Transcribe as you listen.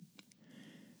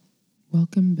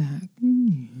Welcome back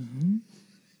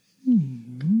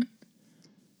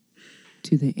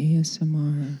to the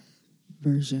ASMR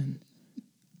version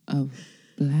of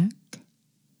Black,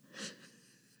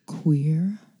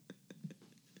 Queer,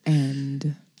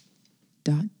 and ...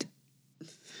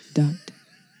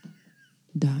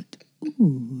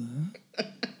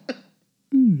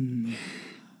 Ooh.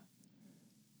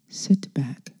 Sit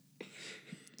back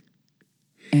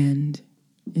and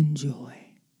enjoy.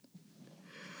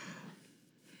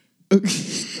 Okay.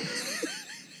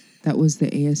 That was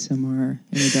the ASMR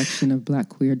introduction of Black,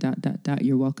 Queer ...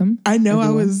 You're welcome. I know everyone.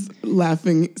 I was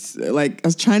laughing, like I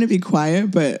was trying to be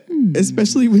quiet, but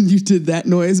especially when you did that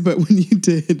noise, but when you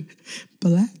did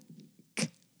Black.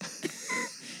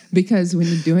 Because when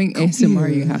you're doing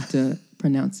ASMR, you have to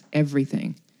pronounce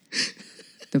everything.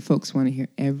 The folks want to hear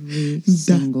every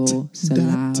single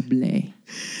syllable.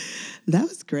 That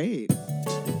was great.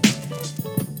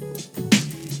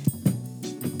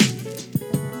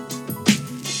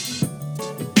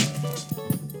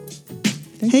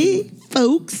 Hey,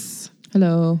 folks.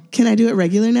 Hello. Can I do it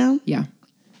regular now? Yeah.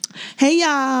 Hey,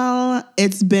 y'all.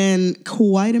 It's been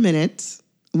quite a minute.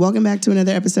 Welcome back to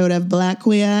another episode of Black,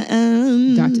 Queer,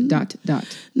 and... ...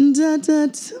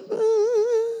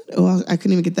 Oh, I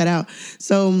couldn't even get that out.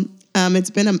 So it's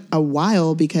been a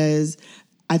while because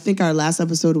I think our last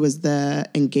episode was the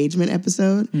engagement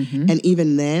episode. Mm-hmm. And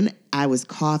even then, I was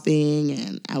coughing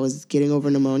and I was getting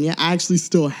over pneumonia. I actually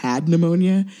still had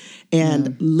pneumonia.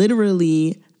 And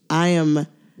literally, I am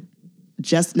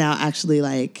just now actually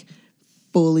like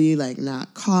fully like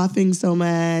not coughing so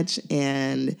much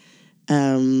and...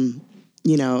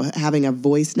 you know, having a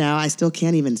voice now. I still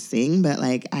can't even sing, but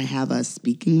like I have a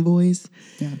speaking voice.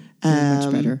 Yeah,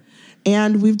 much better.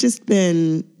 And we've just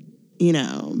been, you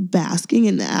know, basking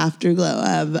in the afterglow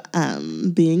of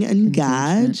being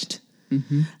engaged.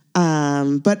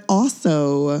 Mm-hmm. But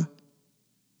also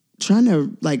trying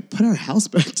to like put our house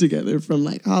back together from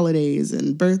like holidays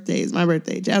and birthdays, my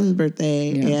birthday, Jasmine's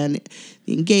birthday, and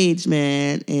the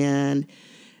engagement and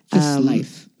just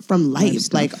life. From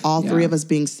life, like all three of us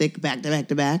being sick back to back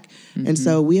to back. Mm-hmm. And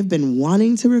so we have been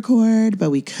wanting to record, but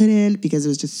we couldn't because there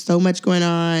was just so much going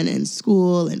on and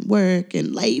school and work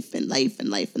and life and life and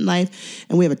life and life.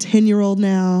 And we have a 10-year-old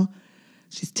now.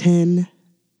 She's 10.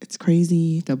 It's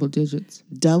crazy. Double digits.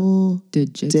 And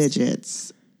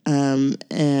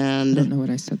I don't know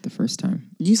what I said the first time.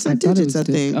 You said digits, I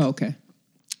think. Oh, okay.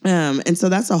 And so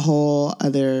that's a whole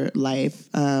other life.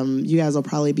 You guys will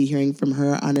probably be hearing from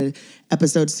her on an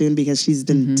episode soon because she's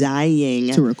been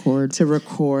dying to record.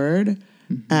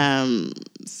 Mm-hmm.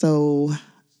 So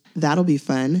that'll be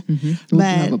fun. Mm-hmm. We'll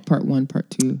have a part 1,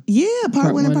 part 2. Yeah,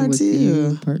 part 1 and part 2.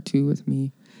 You, part 2 with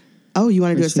me. Oh, you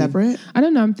want to do it separate? I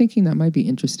don't know. I'm thinking that might be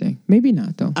interesting. Maybe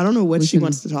not, though. I don't know what she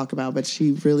wants to talk about, but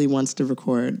she really wants to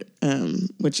record,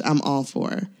 which I'm all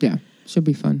for. Yeah. Should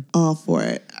be fun. All for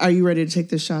it. Are you ready to take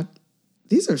this shot?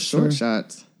 These are short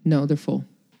shots. No, they're full.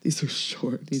 These are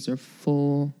short. These are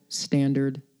full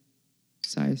standard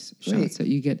size shots that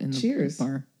you get in the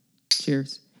bar.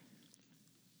 Cheers.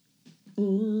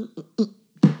 Oh,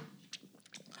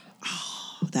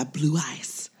 that blue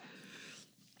ice.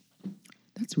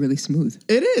 That's really smooth.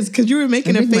 It is, because you were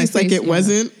making a face like it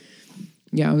wasn't.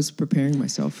 Yeah, I was preparing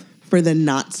myself. For the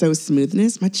not so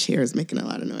smoothness. My chair is making a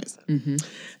lot of noise. Mm-hmm.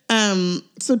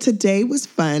 So today was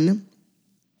fun.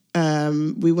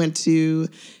 We went to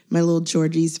my little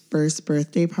Georgie's first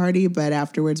birthday party, but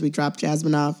afterwards we dropped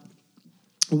Jasmine off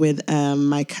with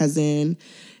my cousin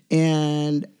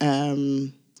and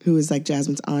who is like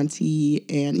Jasmine's auntie.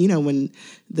 And, you know, when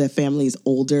the family is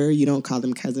older, you don't call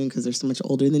them cousin because they're so much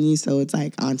older than you. So it's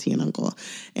like auntie and uncle.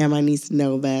 And my niece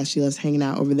Nova, she loves hanging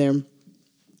out over there.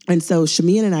 And so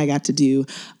Shamian and I got to do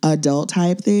adult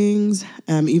type things,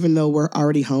 even though we're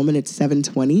already home and it's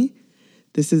 7:20.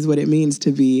 This is what it means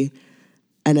to be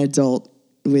an adult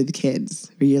with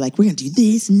kids, where you're like, we're going to do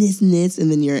this and this and this,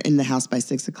 and then you're in the house by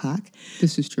 6 o'clock.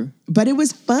 This is true. But it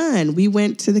was fun. We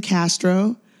went to the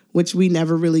Castro, which we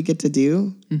never really get to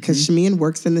do because Shamian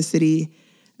works in the city.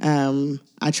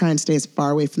 I try and stay as far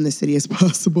away from the city as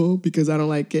possible because I don't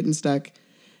like getting stuck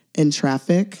in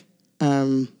traffic.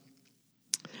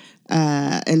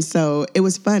 And so it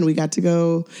was fun. We got to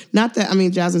go,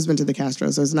 Jasmine's been to the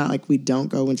Castro, so it's not like we don't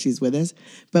go when she's with us,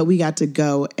 but we got to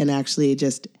go and actually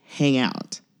just hang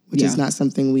out, which is not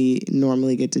something we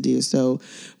normally get to do. So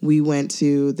we went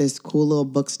to this cool little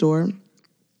bookstore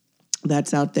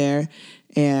that's out there,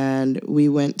 and we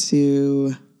went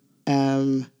to...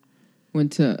 we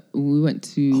went to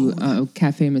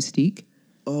Cafe Mystique.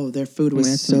 Oh, their food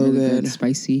was so really good.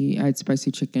 Spicy. I had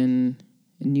spicy chicken,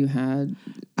 and you had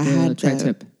I had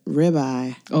tri-tip.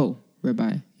 Ribeye. Oh,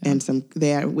 Ribeye.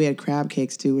 And we had crab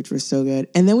cakes too, which were so good.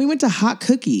 And then we went to Hot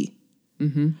Cookie.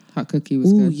 Hot Cookie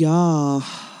was good. Ooh, y'all.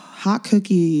 Hot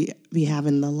Cookie be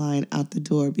having the line out the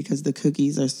door because the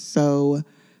cookies are so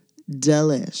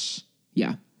delish.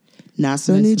 Yeah. Not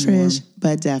so Nice nutrish,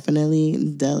 but definitely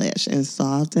delish and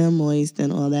soft and moist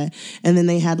and all that. And then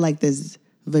they had like this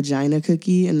vagina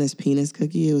cookie and this penis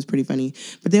cookie. It was pretty funny.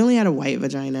 But they only had a white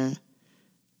vagina.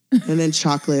 And then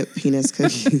chocolate penis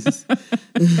cookies.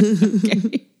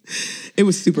 Okay. It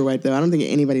was super white though. I don't think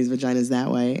anybody's vagina is that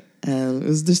white. It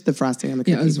was just the frosting on the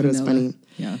cookie, but it was funny.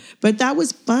 Yeah. But that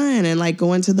was fun, and like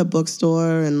going to the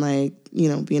bookstore and like, you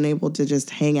know, being able to just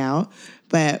hang out.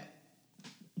 But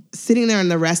sitting there in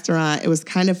the restaurant, it was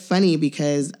kind of funny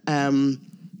because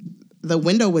the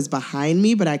window was behind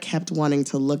me, but I kept wanting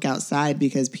to look outside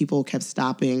because people kept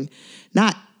stopping,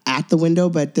 not at the window,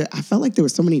 but I felt like there were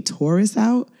so many tourists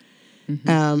out.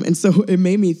 And so it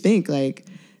made me think like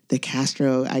the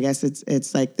Castro, I guess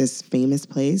it's like this famous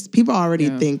place. People already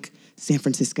think San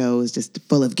Francisco is just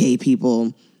full of gay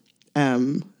people.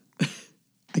 I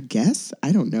guess.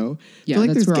 I don't know. Yeah, I feel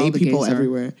like that's there's where all gay the people gays are.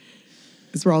 everywhere.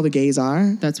 That's where all the gays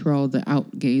are. That's where all the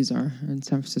out gays are in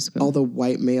San Francisco. All the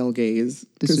white male gays.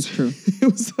 This is true.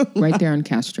 It was Right there in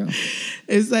Castro.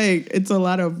 it's a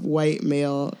lot of white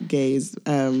male gays.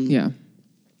 Yeah.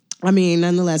 I mean,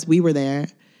 nonetheless, we were there,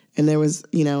 and there was,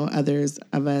 you know, others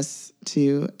of us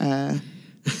to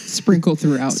Sprinkle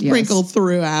throughout.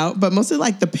 throughout. But mostly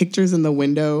like the pictures in the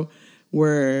window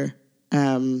were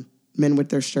men with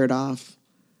their shirt off.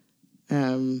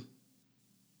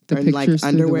 The and pictures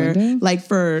like underwear, through the window? like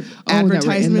for That were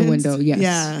advertisements in the window. Yes.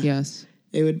 Yeah. Yes.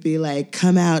 It would be like,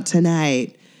 "Come out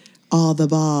tonight, all the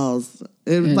balls."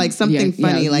 It was like something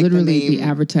funny, like literally the name. the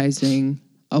advertising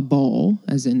a ball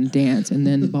as in dance, and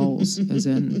then balls as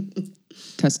in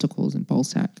testicles and ball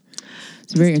sack.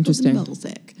 It's very interesting.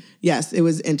 Yes, it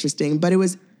was interesting, but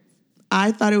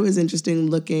I thought it was interesting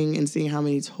looking and seeing how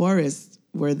many tourists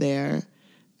were there,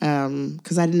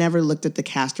 because I'd never looked at the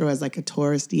Castro as like a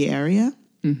touristy area.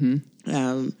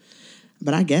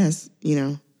 But I guess, you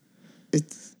know,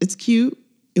 it's cute.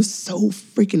 It was so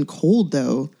freaking cold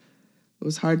though. It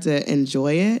was hard to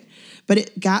enjoy it, but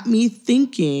it got me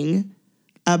thinking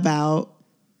about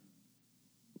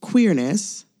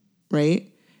queerness, right?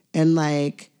 And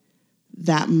like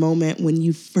that moment when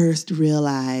you first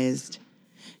realized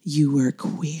you were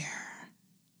queer.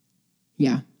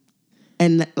 Yeah.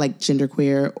 And like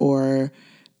genderqueer or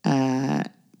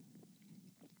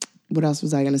what else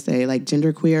was I going to say? Like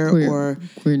genderqueer or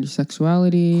queer in your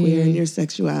sexuality. Queer in your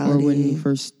sexuality. Or when you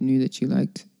first knew that you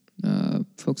liked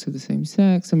folks of the same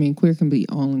sex. I mean, queer can be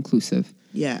all-inclusive.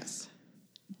 Yes.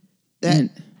 Go ahead.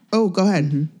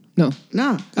 No. Go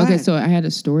okay, ahead. So I had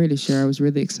a story to share. I was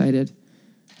really excited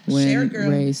when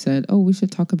Ray said, we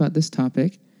should talk about this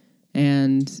topic.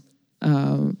 And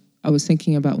I was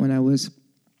thinking about when I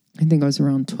think I was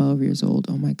around 12 years old.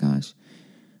 Oh my gosh.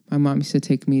 My mom used to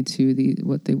take me to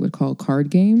what they would call card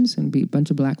games and be a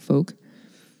bunch of black folk.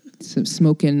 So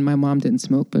smoking, my mom didn't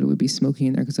smoke, but it would be smoking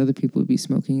in there because other people would be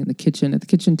smoking in the kitchen, at the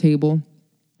kitchen table.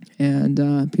 And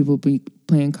people would be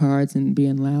playing cards and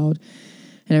being loud.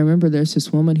 And I remember there's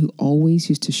this woman who always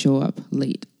used to show up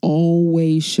late,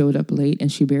 always showed up late,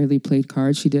 and she barely played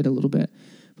cards. She did a little bit.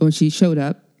 But when she showed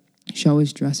up, she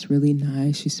always dressed really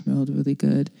nice. She smelled really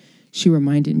good. She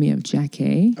reminded me of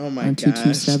Jackie on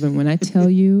 227. When I tell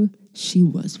you, she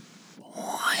was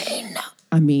fine.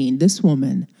 I mean, this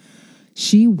woman,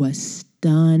 she was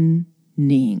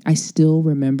stunning. I still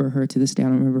remember her to this day. I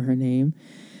don't remember her name.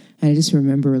 And I just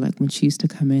remember like when she used to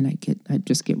come in, I'd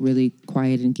just get really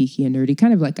quiet and geeky and nerdy,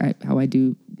 kind of like how I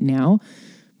do now.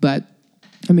 But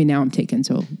I mean, now I'm taken.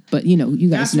 So, but you know, you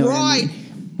guys know what I mean.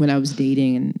 When I was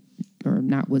dating or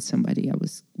not with somebody, I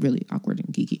was really awkward and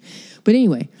geeky. But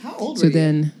anyway, how old were you?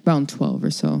 Then around 12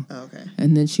 or so. Oh, okay.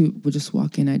 And then she would just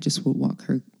walk in. I just would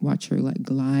watch her like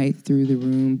glide through the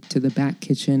room to the back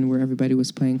kitchen where everybody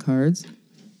was playing cards.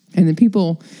 And then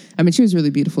people, I mean, she was really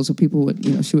beautiful. So people would,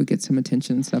 you know, she would get some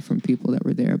attention and stuff from people that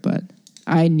were there. But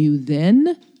I knew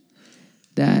then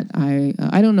that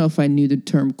I don't know if I knew the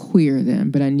term queer then,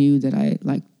 but I knew that I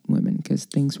liked women because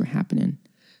things were happening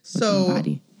with my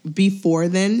body. Before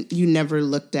then, you never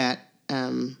looked at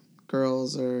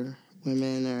girls or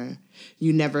women, or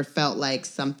you never felt like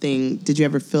something. Did you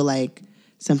ever feel like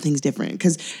something's different?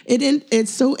 Because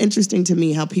it's so interesting to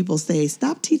me how people say,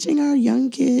 stop teaching our young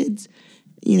kids,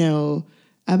 you know,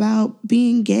 about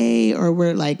being gay, or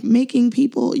we're like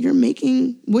you're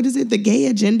making, what is it, the gay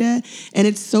agenda? And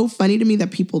it's so funny to me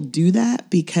that people do that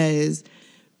because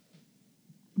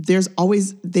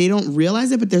they don't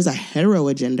realize it, but there's a hetero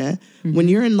agenda. Mm-hmm. When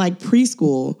you're in like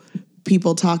preschool,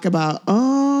 people talk about,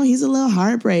 oh, he's a little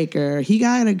heartbreaker. He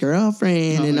got a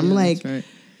girlfriend. And I'm like, right.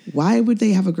 Why would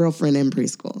they have a girlfriend in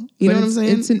preschool? You know what I'm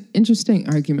saying? It's an interesting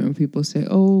argument when people say,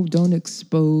 oh, don't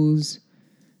expose,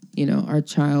 our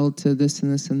child to this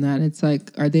and this and that. It's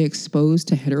like, are they exposed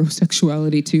to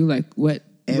heterosexuality too? Like what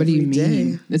do you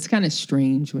mean? It's kind of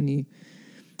strange when you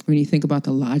think about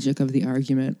the logic of the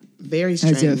argument. Very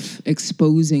strange. As if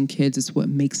exposing kids is what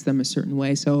makes them a certain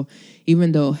way. So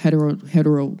even though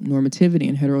heteronormativity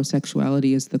and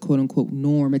heterosexuality is the quote unquote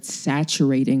norm, it's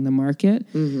saturating the market.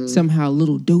 Mm-hmm. Somehow a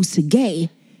little dose of gay,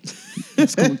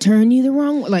 it's going to turn you the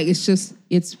wrong way. Like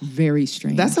it's very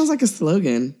strange. That sounds like a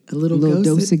slogan. A little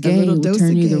dose of gay will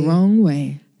turn you the wrong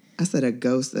way. I said a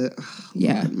ghost.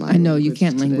 Yeah, I know you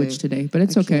can't language today, but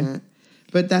it's okay. Can't.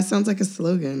 But that sounds like a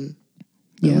slogan.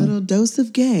 A little dose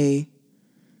of gay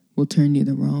will turn you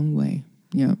the wrong way.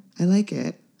 Yeah. I like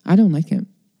it. I don't like it.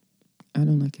 I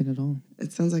don't like it at all.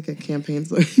 It sounds like a campaign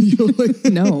slogan. You don't like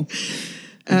it? No.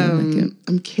 I don't like it.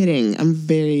 I'm kidding. I'm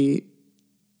very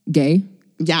gay.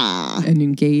 Yeah. And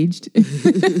engaged.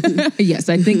 Yes,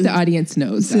 I think the audience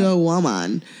knows to a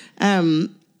woman.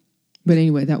 But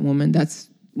anyway, that woman, that's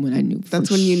when I knew.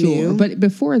 That's when you knew? But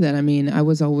before that, I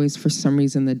was always, for some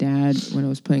reason, the dad when I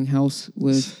was playing house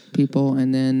with people,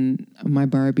 and then my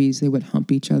Barbies, they would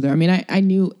hump each other. I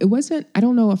knew it wasn't, I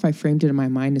don't know if I framed it in my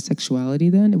mind as sexuality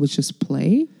then. It was just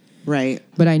play. Right.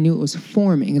 But I knew it was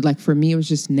forming. Like for me, it was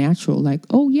just natural. Like,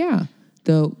 oh yeah,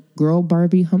 the girl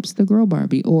Barbie humps the girl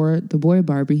Barbie, or the boy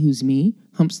Barbie, who's me,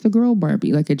 humps the girl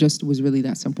Barbie. Like it just was really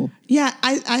that simple. Yeah,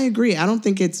 I agree. I don't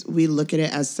think we look at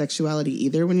it as sexuality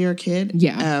either when you're a kid.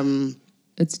 Yeah.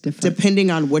 It's different. Depending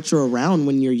on what you're around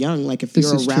when you're young. Like if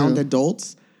you're around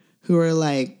adults who are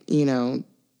like, I don't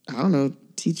know,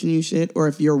 teaching you shit, or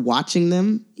if you're watching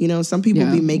them, some people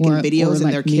be making videos and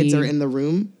like their kids are in the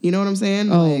room. You know what I'm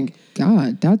saying? Oh, like,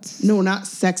 God, that's... No, not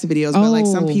sex videos, but like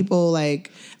some people,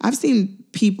 like, I've seen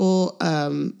people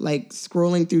like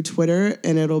scrolling through Twitter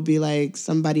and it'll be like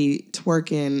somebody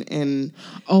twerking and...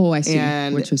 Oh, I see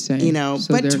what you're saying.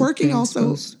 So but twerking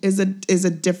also is a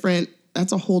different...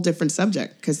 That's a whole different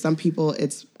subject because some people,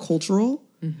 it's cultural.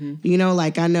 Mm-hmm.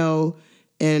 Like I know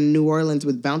in New Orleans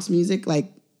with bounce music,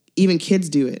 like even kids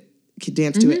do it,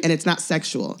 dance to it, and it's not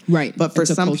sexual. Right. But for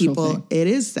some people, it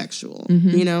is sexual,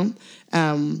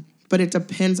 but it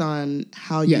depends on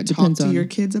how you talk to your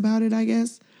kids about it, I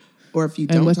guess. Or if you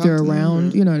don't and what talk they're to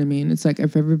around, them, you know what I mean? It's like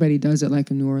if everybody does it like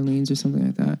in New Orleans or something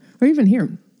like that. Or even here.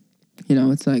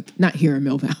 It's like, not here in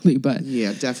Mill Valley, but...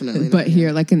 Yeah, definitely. But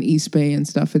here, like in East Bay and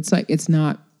stuff, it's like, it's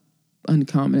not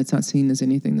uncommon. It's not seen as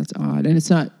anything that's odd. And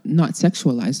it's not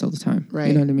sexualized all the time. Right.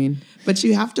 You know what I mean? But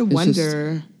you have to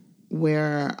wonder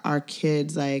where our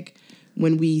kids, like,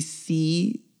 when we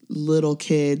see little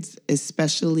kids,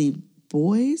 especially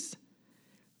boys,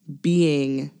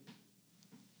 being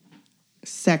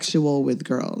sexual with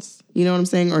girls. You know what I'm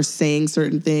saying? Or saying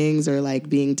certain things or, like,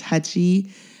 being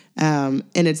touchy.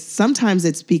 And sometimes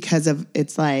it's because of,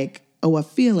 it's like, oh, a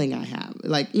feeling I have.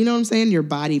 Like, you know what I'm saying? Your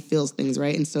body feels things,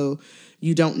 right? And so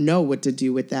you don't know what to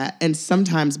do with that. And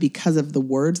sometimes because of the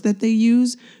words that they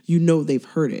use, they've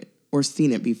heard it or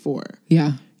seen it before.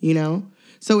 Yeah.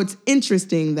 So it's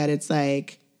interesting that it's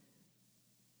like,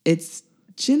 it's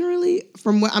generally,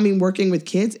 from what, working with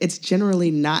kids, it's generally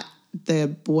not the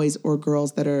boys or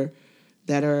girls that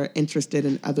are interested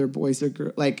in other boys or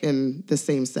girls, like in the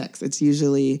same sex. It's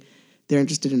usually they're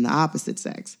interested in the opposite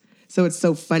sex. So it's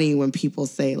so funny when people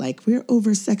say, like, we're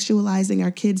over-sexualizing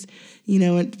our kids,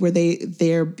 where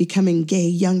they're becoming gay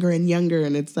younger and younger.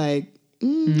 And it's like...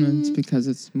 It's because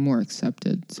it's more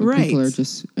accepted. So people are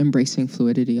just embracing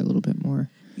fluidity a little bit more.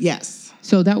 Yes.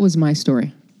 So that was my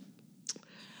story.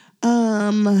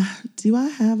 Do I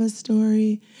have a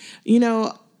story?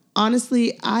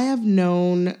 Honestly, I have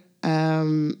known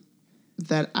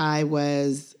that I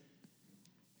was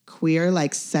queer,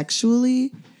 like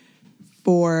sexually,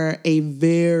 for a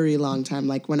very long time.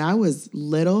 Like when I was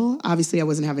little, obviously I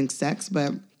wasn't having sex,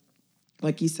 but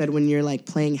like you said, when you're like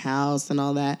playing house and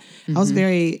all that, I was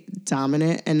very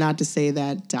dominant. And not to say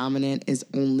that dominant is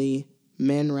only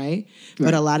men, right?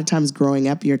 But a lot of times growing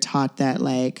up, you're taught that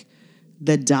like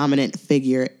the dominant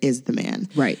figure is the man.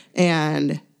 Right.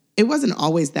 And it wasn't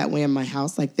always that way in my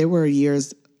house. Like there were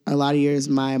a lot of years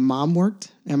my mom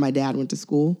worked and my dad went to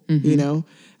school, and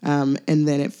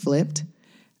then it flipped.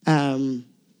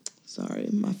 Sorry,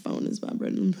 my phone is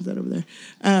vibrating. Let me put that over there.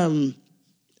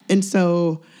 And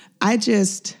so I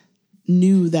just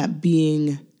knew that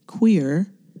being queer,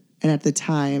 and at the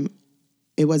time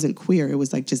it wasn't queer, it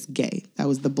was like just gay. That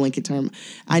was the blanket term.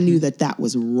 I knew that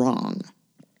was wrong.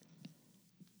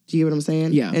 Do you get what I'm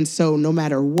saying? Yeah. And so no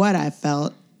matter what I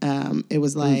felt, It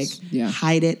was like,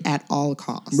 hide it at all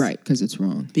costs. Right, because it's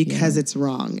wrong. Because it's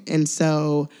wrong. And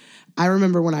so I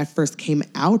remember when I first came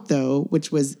out, though,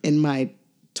 which was in my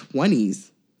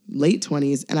 20s, late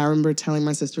 20s, and I remember telling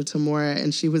my sister Tamora,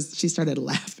 and she started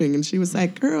laughing, and she was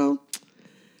like, girl,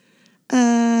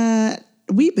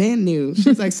 we been new. She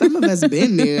was like, some of us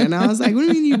been new. And I was like, what do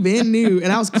you mean you been new?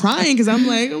 And I was crying because I'm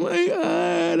like, oh my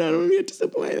God, I don't want to be a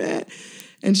disappointment.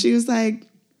 And she was like,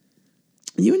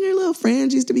 you and your little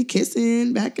friends used to be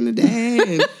kissing back in the day.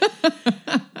 And,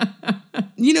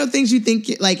 things you think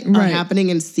like are happening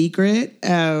in secret.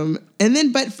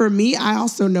 But for me, I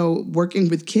also know working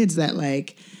with kids that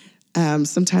like,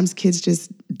 sometimes kids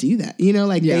just do that,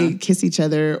 they kiss each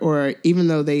other, or even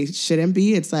though they shouldn't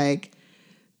be, it's like,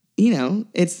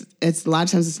 it's a lot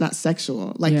of times it's not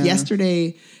sexual. Like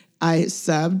yesterday I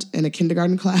subbed in a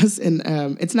kindergarten class, and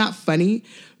it's not funny,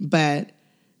 but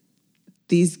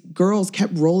these girls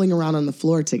kept rolling around on the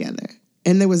floor together,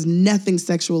 and there was nothing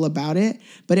sexual about it.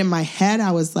 But in my head,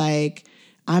 I was like,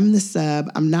 I'm the sub.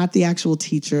 I'm not the actual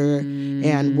teacher.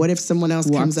 And what if someone else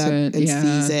comes up and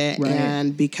sees it? Right.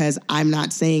 And because I'm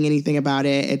not saying anything about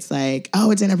it, it's like,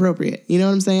 oh, it's inappropriate. You know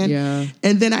what I'm saying? Yeah.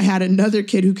 And then I had another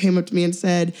kid who came up to me and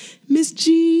said, Miss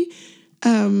G,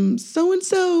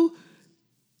 so-and-so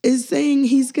is saying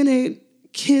he's going to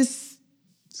kiss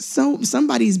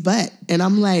somebody's butt. And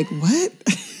I'm like, what?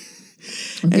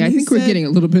 Okay, I think we're getting a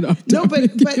little bit off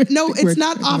topic. No, but no, it's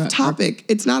not off topic.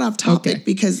 It's not off topic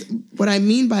because what I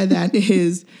mean by that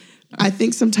is I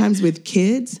think sometimes with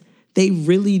kids, they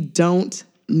really don't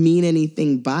mean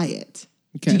anything by it.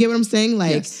 Okay. Do you get what I'm saying?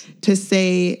 Like to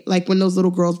say, like when those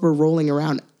little girls were rolling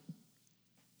around,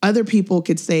 other people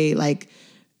could say like,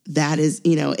 that is,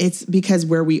 it's because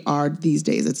where we are these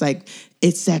days, it's like,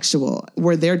 it's sexual,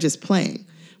 where they're just playing.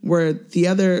 Where the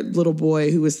other little boy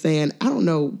who was saying, I don't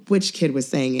know which kid was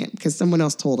saying it because someone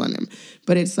else told on him,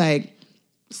 but it's like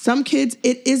some kids,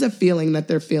 it is a feeling that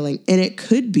they're feeling, and it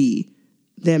could be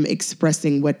them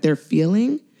expressing what they're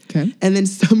feeling. Okay. And then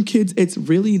some kids, it's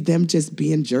really them just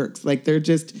being jerks. Like they're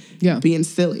just being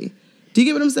silly. Do you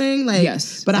get what I'm saying? Like,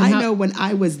 yes. But I know when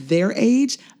I was their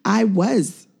age, I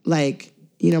was like,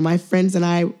 my friends and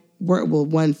I were, well,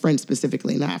 one friend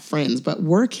specifically, not friends, but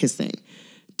were kissing.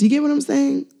 Do you get what I'm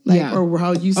saying? Like, or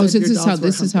how you said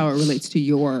this is how it relates to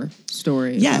your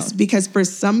story. Yes, because for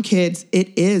some kids,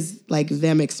 it is like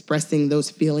them expressing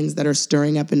those feelings that are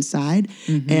stirring up inside.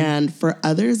 Mm-hmm. And for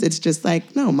others, it's just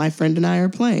like, no, my friend and I are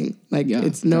playing. Like,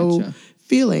 it's no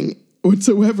feeling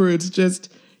whatsoever. It's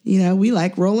just, we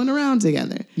like rolling around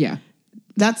together. Yeah.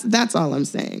 That's all I'm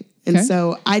saying. And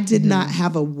so I did not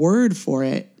have a word for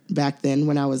it back then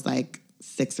when I was like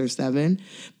 6 or 7.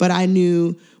 But I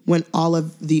knew when all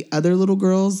of the other little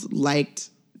girls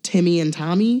liked Timmy and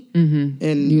Tommy. Mm-hmm.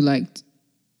 And you liked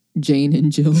Jane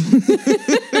and Jill.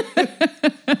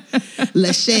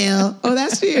 Lachelle. Oh,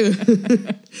 that's you.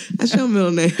 That's your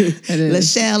middle name.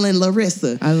 Lachelle and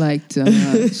Larissa. I liked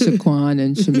Shaquan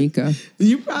and Shamika.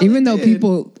 You probably Even though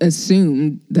people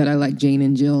assume that I like Jane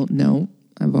and Jill, no.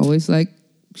 I've always liked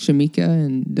Shamika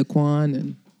and Daquan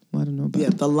and I don't know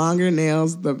about the longer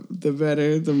nails, the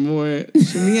better, the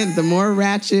more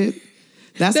ratchet.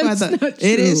 That's why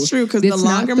it is true because the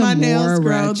longer my nails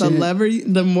grow,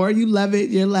 the more you love it.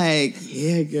 You're like,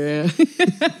 yeah, girl.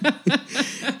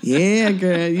 Yeah,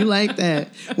 girl, you like that.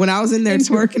 When I was in there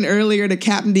twerking earlier to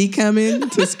Captain D Coming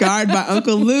to Scarred by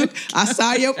Uncle Luke, I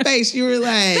saw your face. You were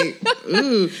like,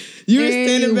 ooh. You were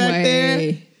standing back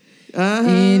there. Uh-huh.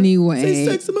 Anyway. Say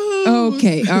sex emoji.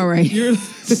 Okay, all right.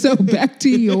 So back to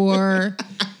your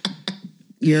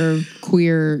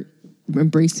queer,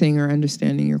 embracing or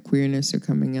understanding your queerness or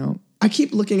coming out. I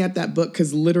keep looking at that book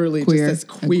because literally it just says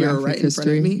queer right in front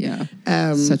of me. Yeah,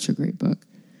 such a great book.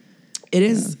 It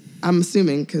is. I'm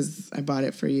assuming because I bought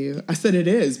it for you. I said it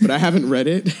is, but I haven't read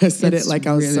it. I said it like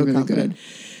I was really, so confident.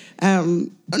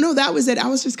 No, that was it. I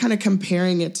was just kind of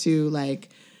comparing it to like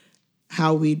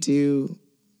how we do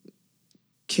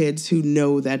kids who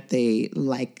know that they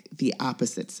like the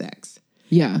opposite sex.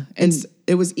 Yeah. And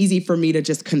it was easy for me to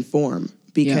just conform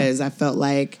because I felt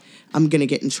like I'm going to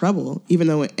get in trouble, even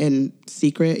though in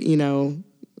secret, it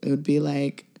would be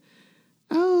like,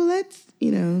 oh, let's,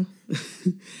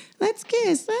 let's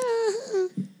kiss,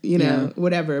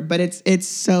 whatever. But it's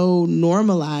so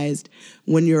normalized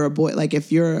when you're a boy. Like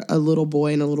if you're a little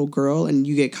boy and a little girl and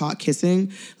you get caught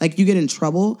kissing, like you get in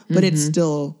trouble, but it's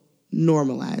still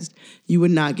normalized. You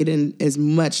would not get in as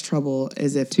much trouble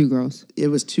as if it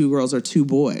was 2 girls or 2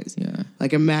 boys. Yeah.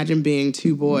 Like imagine being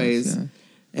 2 boys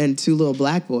and 2 little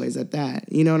black boys at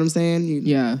that. You know what I'm saying?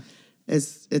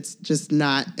 It's just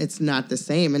not, it's not the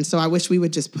same. And so I wish we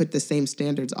would just put the same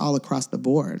standards all across the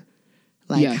board.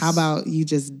 Like, how about you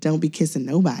just don't be kissing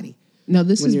nobody? Now,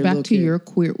 this is back to your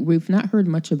queer. We've not heard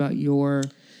much about your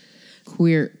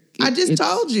queer. I just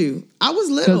told you. I was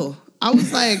little. I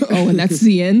was like... oh, and that's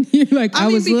the end? You're like, I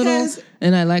was little,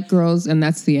 and I like girls, and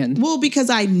that's the end. Well, because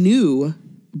I knew,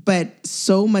 but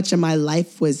so much of my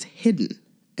life was hidden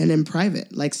and in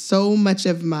private. Like, so much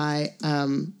of my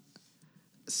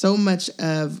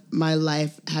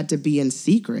life had to be in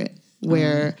secret,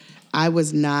 where I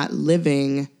was not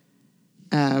living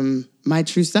my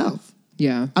true self.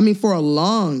 Yeah. I mean, for a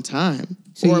long time.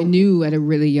 So you knew at a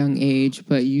really young age,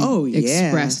 but you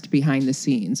expressed behind the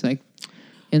scenes, like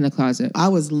in the closet. I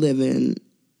was living...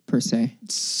 per se.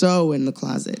 So in the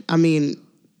closet. I mean,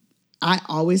 I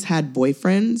always had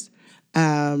boyfriends.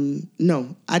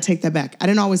 No, I take that back. I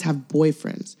didn't always have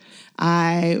boyfriends.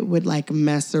 I would like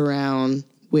mess around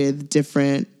with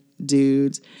different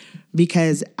dudes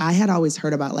because I had always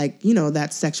heard about like, you know,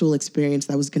 that sexual experience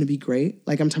that was going to be great.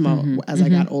 Like I'm talking about as I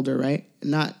got older, right?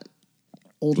 Not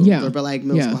older, but like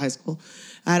middle school, high school.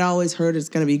 I'd always heard it's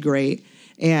going to be great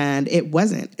and it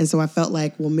wasn't. And so I felt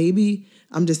like, well, maybe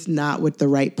I'm just not with the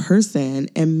right person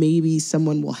and maybe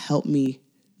someone will help me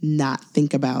not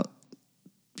think about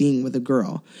being with a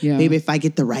girl. Yeah. Maybe if I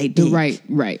get the right date.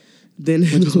 Right. Then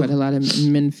which is what a lot of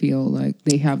men feel like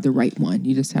they have the right one.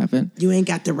 You just haven't. You ain't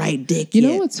got the right dick yet. You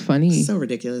know what's funny? So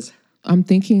ridiculous. I'm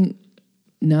thinking,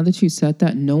 now that you said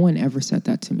that, no one ever said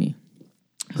that to me.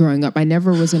 Growing up, I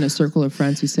never was in a circle of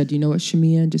friends who said, you know what,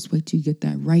 Shamian, just wait till you get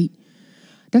that right.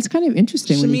 That's kind of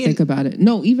interesting when you think about it.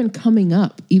 No, even coming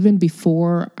up, even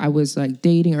before I was like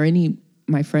dating or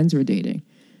my friends were dating.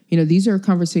 You know, these are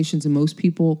conversations that most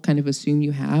people kind of assume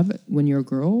you have when you're a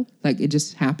girl. Like it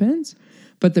just happens.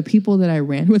 But the people that I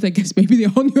ran with, I guess maybe they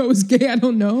all knew I was gay. I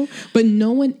don't know. But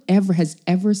no one has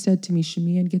ever said to me,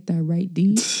 Shamian, get that right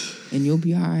D and you'll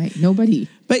be all right. Nobody.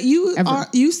 But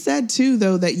you said too,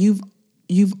 though, that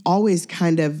you've always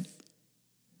kind of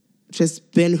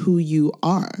just been who you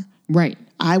are. Right.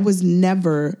 I was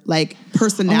never like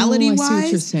personality-wise. I see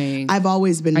what you're saying. I've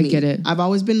always been me. I get it. I've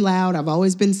always been loud. I've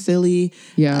always been silly.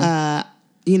 Yeah.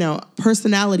 You know,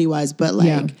 personality-wise, but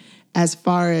like as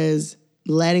far as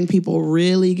letting people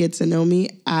really get to know me,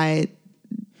 I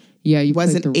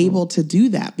wasn't able to do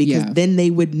that because then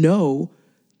they would know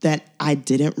that I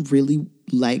didn't really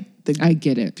like I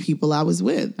get it. people I was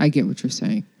with. I get what you're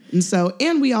saying. And so,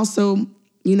 and we also,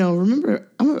 you know, remember,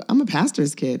 I'm a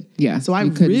pastor's kid. Yeah. So I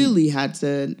really had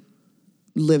to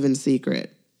live in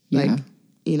secret. Like,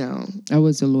 you know. I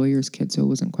was a lawyer's kid, so it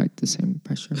wasn't quite the same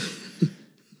pressure.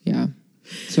 Yeah.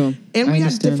 So, and we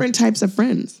had different types of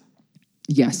friends.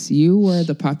 Yes. You were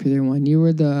the popular one. You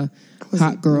were the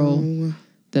hot girl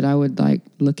that I would like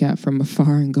look at from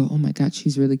afar and go, oh my God,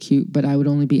 she's really cute. But I would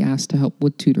only be asked to help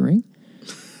with tutoring.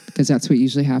 Because that's what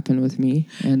usually happened with me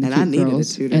and I needed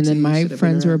girls. A tutor. And then my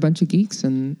friends were a bunch of geeks,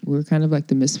 and we were kind of like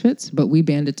the misfits, but we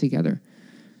banded together,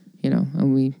 you know,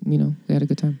 and we had a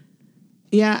good time.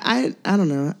 Yeah, I don't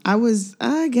know. I was,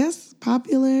 I guess,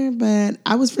 popular, but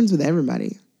I was friends with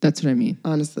everybody. That's what I mean.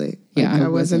 Honestly. Yeah, like, I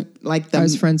wasn't like I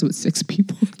was friends with 6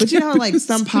 people. But you know how like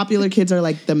some popular kids are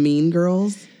like the mean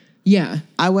girls? Yeah.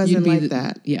 I wasn't like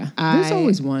that. Yeah. There's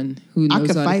always one who knows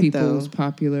a lot of people who's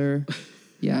popular.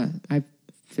 Yeah, I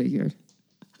figured.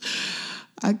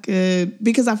 I could,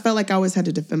 because I felt like I always had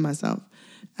to defend myself.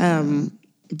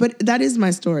 But that is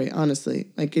my story, honestly.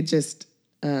 Like it just,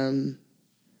 I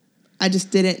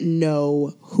just didn't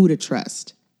know who to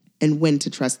trust and when to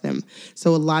trust them.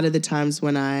 So a lot of the times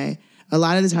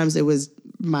it was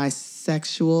my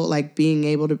sexual, like being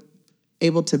able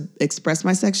to express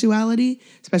my sexuality,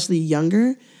 especially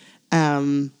younger.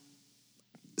 Thank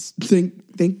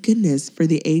goodness for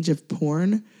the age of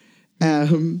porn.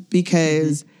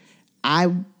 Because I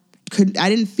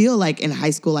didn't feel like in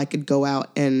high school I could go out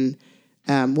and,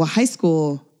 high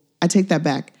school, I take that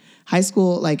back. High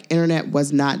school, like internet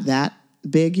was not that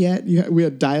big yet. We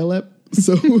had dial-up.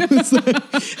 So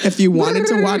if you wanted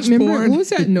to watch porn. What was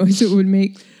that noise it would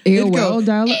make? AOL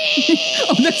dial-up?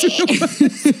 Oh, that's what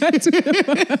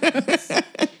it was.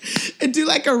 It'd do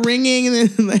like a ringing and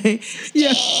then like,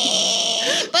 yeah.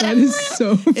 That is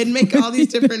so It'd make all these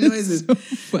different noises. So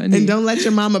funny. And don't let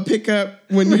your mama pick up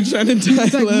when you're trying to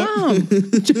dial like, up. Mom,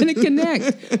 I'm trying to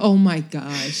connect. Oh my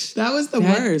gosh. That was the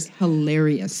worst.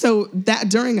 Hilarious. So that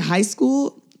during high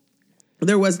school,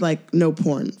 there was like no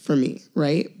porn for me,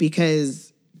 right?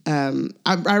 Because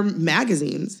our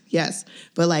magazines, yes.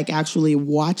 But like actually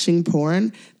watching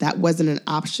porn, that wasn't an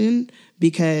option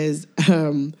because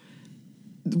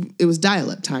it was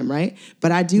dial-up time, right?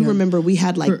 But I do remember we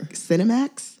had like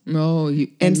Cinemax. Oh,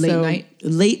 and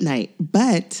late night.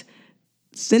 But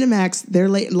Cinemax, they're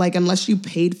late, like unless you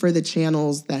paid for the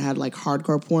channels that had like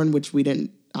hardcore porn, which we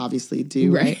didn't obviously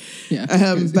do, right? Yeah.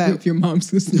 But if your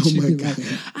mom's listening, oh my God, like,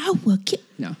 I will kill.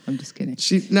 No, I'm just kidding.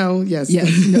 Yes. No,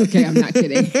 okay, I'm not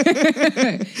kidding.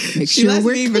 Make sure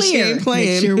we're clear.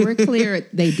 Make sure we're clear.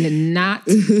 They did not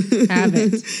have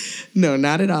it. No,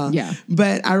 not at all. Yeah.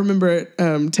 But I remember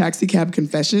Taxi Cab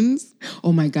Confessions.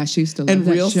 Oh my gosh, I used to love and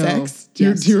that Real show. Sex. Do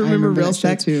you remember Real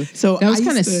Sex too? So that was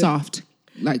kind of soft.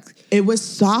 Like it was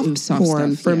soft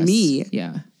porn stuff, for me.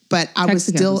 Yeah. But I was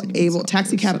still able.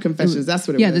 Taxi Cab Confessions. That's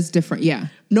what it was. Yeah, that's different. Yeah.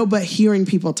 No, but hearing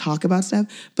people talk about stuff.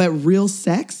 But Real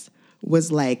Sex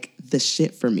was like the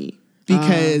shit for me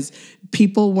because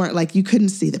people weren't like, you couldn't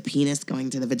see the penis going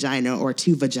to the vagina or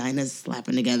two vaginas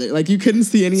slapping together. Like you couldn't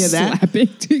see any of that. Slapping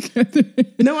together.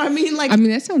 No, I mean like. I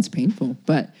mean that sounds painful,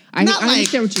 but I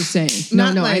understand what you're saying.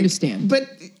 No, I understand. But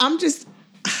I'm just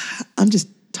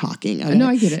talking. Okay? No,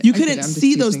 I get it. You couldn't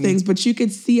see those things, but you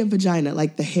could see a vagina,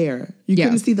 like the hair. You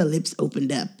couldn't see the lips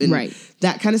opened up and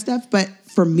that kind of stuff. But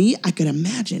for me, I could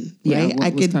imagine. Right?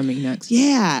 What was coming next?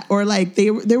 Yeah, or like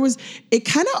there was. It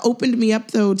kind of opened me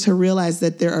up though to realize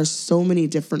that there are so many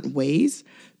different ways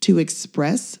to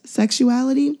express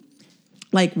sexuality.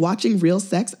 Like watching Real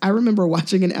Sex. I remember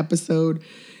watching an episode.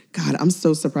 God, I'm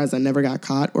so surprised I never got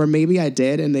caught, or maybe I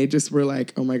did, and they just were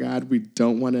like, "Oh my God, we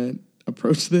don't want to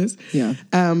approach this." Yeah.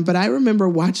 But I remember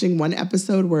watching one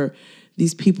episode where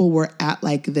these people were at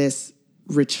like this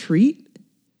retreat.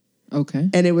 Okay.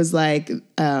 And it was like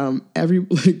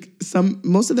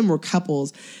most of them were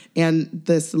couples, and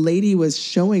this lady was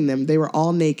showing them, they were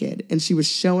all naked, and she was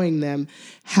showing them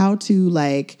how to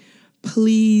like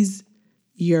please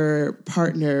your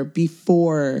partner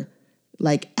before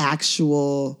like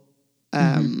actual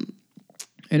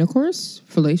intercourse,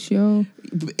 fellatio,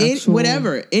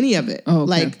 whatever, any of it. Oh, okay.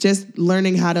 Like just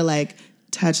learning how to like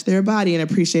touch their body and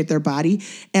appreciate their body.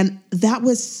 And that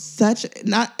was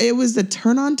it was a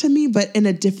turn on to me, but in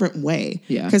a different way.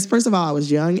 Yeah. Because first of all, I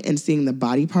was young and seeing the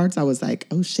body parts, I was like,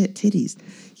 oh shit, titties.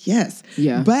 Yes.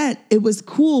 Yeah. But it was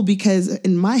cool because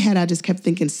in my head, I just kept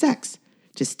thinking sex.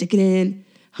 Just stick it in,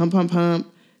 hump, hump,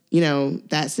 hump.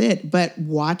 That's it. But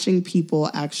watching people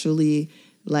actually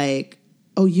like,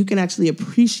 oh, you can actually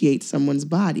appreciate someone's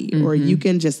body, or you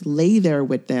can just lay there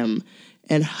with them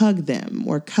and hug them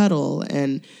or cuddle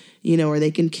and, or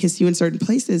they can kiss you in certain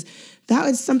places. That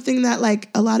was something that like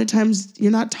a lot of times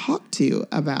you're not talked to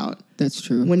about. That's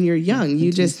true. When you're young,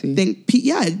 you just think,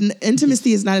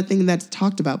 intimacy is not a thing that's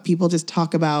talked about. People just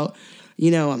talk about,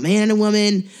 a man and a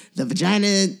woman, the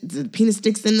vagina, the penis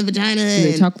sticks in the vagina.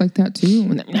 Do they talk like that too?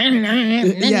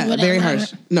 Yeah, very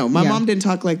harsh. No, my mom didn't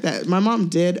talk like that. My mom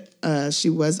did. She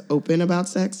was open about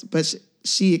sex, but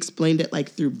she explained it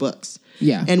like through books.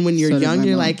 Yeah. And when you're young,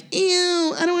 you're like,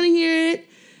 ew, I don't want to hear it.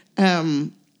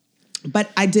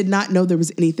 But I did not know there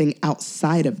was anything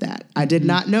outside of that. I did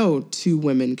not know two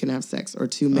women can have sex or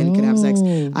two men can have sex.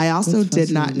 I also did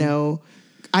not know.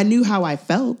 I knew how I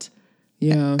felt.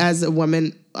 Yeah. As a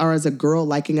woman or as a girl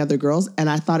liking other girls, and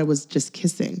I thought it was just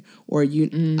kissing. Or I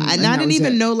didn't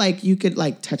even know like you could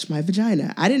like touch my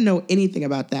vagina. I didn't know anything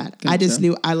about that. Gotcha. I just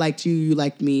knew I liked you, you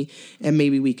liked me, and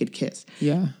maybe we could kiss.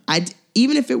 Yeah.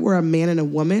 Even if it were a man and a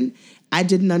woman, I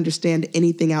didn't understand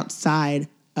anything outside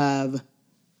of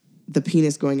the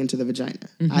penis going into the vagina.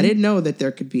 I didn't know that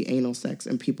there could be anal sex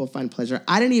and people find pleasure.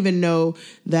 I didn't even know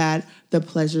that the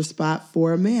pleasure spot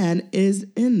for a man is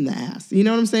in the ass. You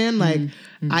know what I'm saying? Like,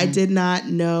 I did not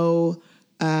know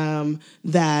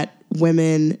that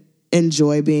women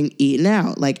enjoy being eaten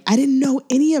out. Like, I didn't know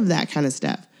any of that kind of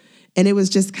stuff. And it was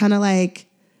just kind of like,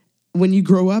 when you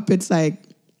grow up, it's like,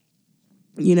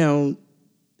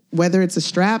 whether it's a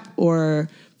strap or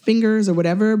fingers or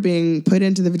whatever being put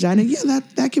into the vagina,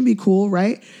 that can be cool,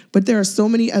 right? But there are so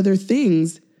many other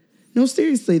things. No,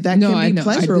 seriously, that can be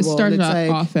pleasurable. This started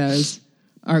off as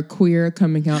our queer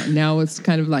coming out, and now it's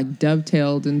kind of like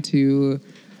dovetailed into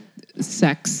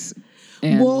sex.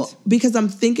 Well, because I'm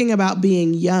thinking about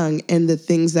being young and the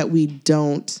things that we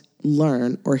don't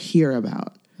learn or hear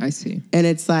about. I see. And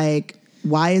it's like,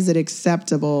 why is it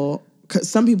acceptable? 'Cause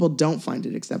some people don't find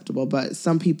it acceptable, but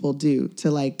some people do,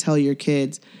 to like tell your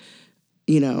kids,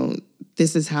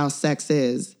 this is how sex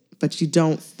is, but you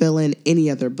don't fill in any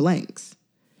other blanks,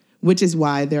 which is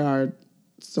why there are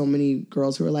so many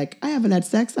girls who are like, I haven't had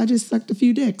sex, I just sucked a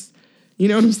few dicks. You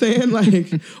know what I'm saying?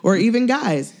 Like, or even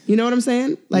guys, you know what I'm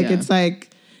saying? Like, It's like,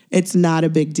 it's not a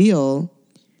big deal,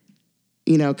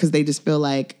 because they just feel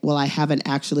like, well,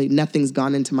 nothing's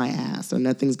gone into my ass or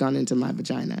nothing's gone into my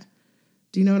vagina.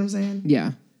 Do you know what I'm saying?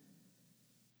 Yeah.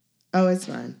 Oh, it's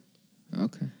fine.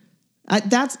 Okay.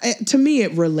 To me,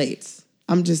 it relates.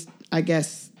 I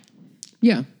guess.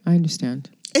 Yeah, I understand.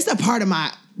 It's a part of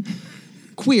my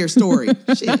queer story.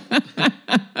 Shit.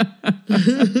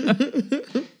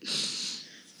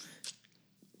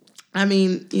 I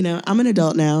mean, I'm an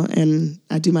adult now and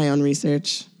I do my own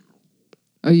research.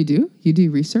 Oh, you do? You do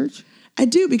research? I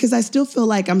do, because I still feel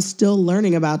like I'm still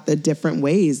learning about the different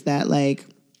ways that like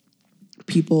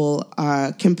people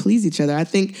can please each other. I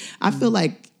feel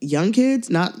like young kids,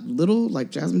 not little like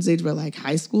Jasmine's age, but like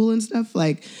high school and stuff,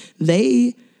 like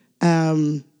they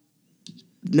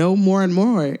know more and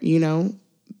more,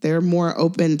 they're more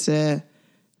open to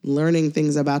learning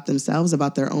things about themselves,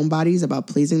 about their own bodies, about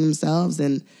pleasing themselves.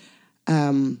 And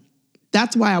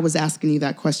that's why I was asking you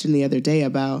that question the other day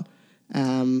about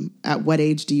at what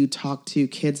age do you talk to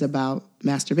kids about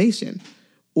masturbation?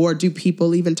 Or do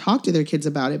people even talk to their kids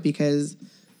about it? Because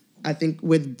I think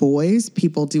with boys,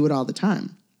 people do it all the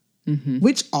time,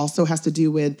 which also has to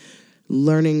do with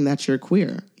learning that you're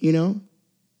queer,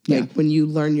 Like when you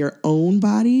learn your own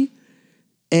body,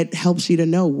 it helps you to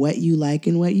know what you like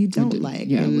and what you don't like.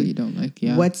 Yeah, what you don't like,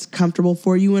 yeah. What's comfortable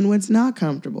for you and what's not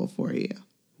comfortable for you.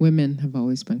 Women have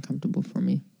always been comfortable for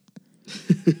me.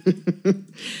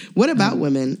 What about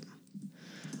women?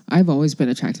 I've always been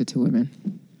attracted to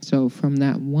women. So from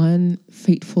that one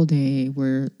fateful day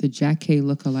where the Jack K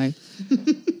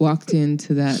lookalike walked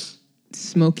into that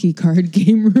smoky card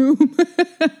game room,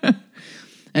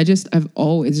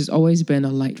 it's always been a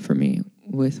light for me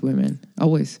with women,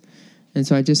 always. And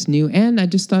so I just knew, and I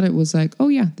just thought it was like, oh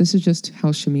yeah, this is just how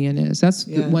Shamian is. That's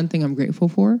the one thing I'm grateful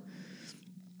for,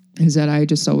 is that I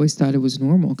just always thought it was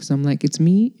normal, because I'm like, it's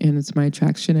me and it's my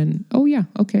attraction, and oh yeah,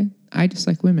 okay, I just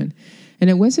like women. And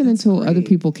it wasn't until other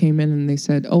people came in and they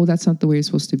said, oh, that's not the way it's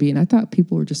supposed to be. And I thought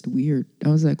people were just weird. I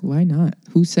was like, why not?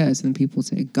 Who says? And people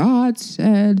say, God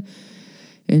said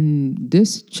in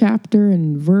this chapter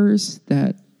and verse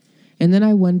that. And then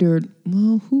I wondered,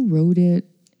 well, who wrote it?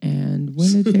 And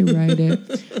when did they write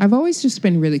it? I've always just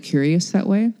been really curious that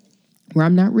way, where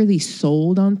I'm not really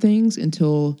sold on things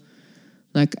until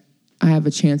like I have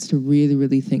a chance to really,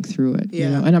 really think through it.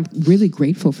 And I'm really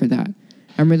grateful for that.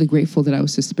 I'm really grateful that I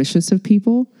was suspicious of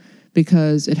people,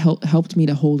 because it helped me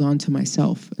to hold on to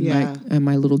myself and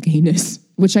my little gayness,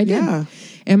 which I did. Yeah.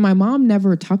 And my mom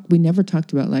we never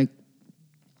talked about like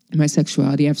my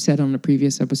sexuality. I've said on a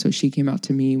previous episode, she came out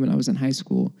to me when I was in high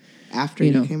school. After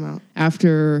you came out?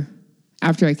 After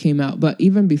I came out. But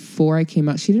even before I came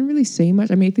out, she didn't really say much.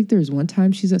 I mean, I think there was one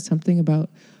time she said something about,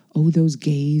 oh, those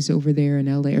gays over there in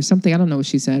LA or something. I don't know what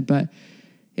she said, but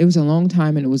it was a long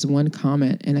time and it was one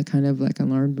comment and it kind of like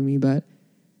alarmed me. But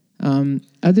other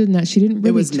than that, she didn't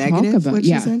really talk negative, about what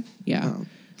she said? Yeah. Oh.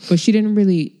 But she didn't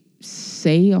really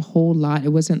say a whole lot.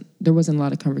 There wasn't a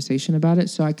lot of conversation about it.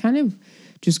 So I kind of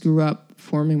just grew up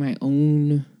forming my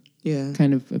own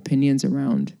kind of opinions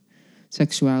around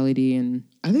sexuality and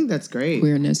I think that's great.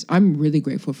 Queerness. I'm really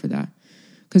grateful for that,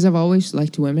 because I've always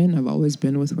liked women. I've always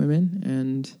been with women.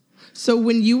 And so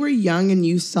when you were young and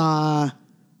you saw,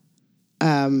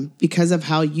 because of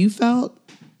how you felt,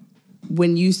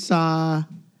 when you saw,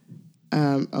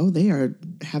 they are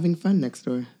having fun next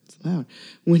door. It's loud.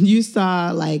 When you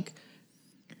saw like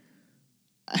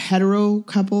hetero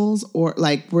couples, or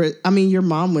like your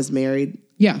mom was married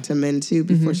to men too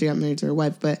before she got married to her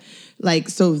wife, but like,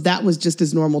 so that was just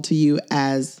as normal to you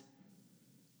as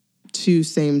two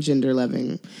same gender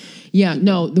loving people.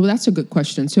 No, well, that's a good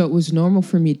question. So it was normal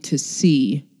for me to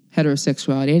see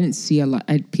heterosexuality. I didn't see a lot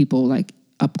of people like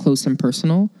up close and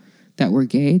personal that were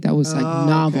gay. That was like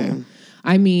novel. Okay.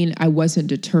 I mean, I wasn't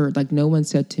deterred. Like no one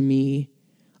said to me,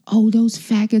 oh, those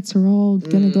faggots are all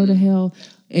gonna go to hell,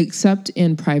 except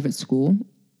in private school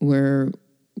where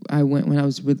I went when I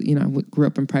was really, I grew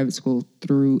up in private school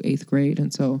through 8th grade.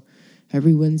 And so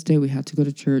every Wednesday we had to go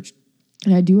to church.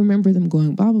 And I do remember them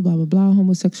going, blah, blah, blah, blah, blah,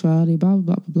 homosexuality, blah,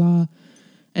 blah, blah, blah, blah.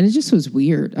 And it just was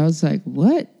weird. I was like,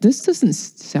 what? This doesn't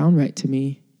sound right to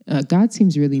me. God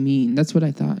seems really mean. That's what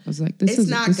I thought. I was like, this is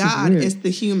weird. It's not God, it's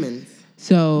the humans.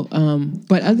 So,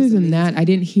 but other than that, I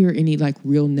didn't hear any like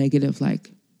real negative,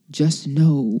 like, just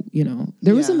know,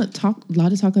 there wasn't a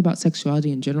lot of talk about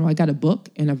sexuality in general. I got a book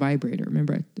and a vibrator.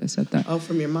 Remember I said that? Oh,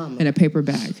 from your mom. In a paper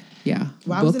bag. Yeah.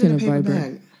 Why was it in a paper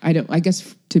bag? I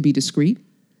guess to be discreet.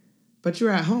 But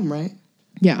you're at home, right?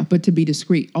 Yeah, but to be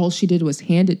discreet. All she did was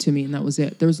hand it to me and that was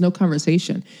it. There was no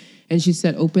conversation. And she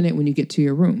said, open it when you get to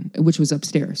your room, which was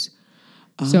upstairs.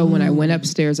 So when I went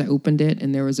upstairs, I opened it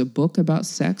and there was a book about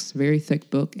sex, very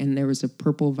thick book, and there was a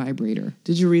purple vibrator.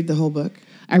 Did you read the whole book?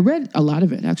 I read a lot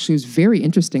of it. Actually, it was very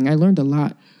interesting. I learned a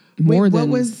lot more than... What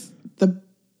was the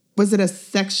Was it a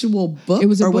sexual book? It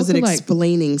was a book was it like,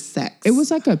 explaining sex? It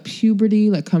was like a puberty,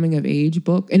 like coming of age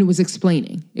book, and it was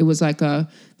explaining. It was like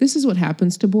this is what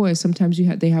happens to boys. Sometimes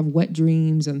they have wet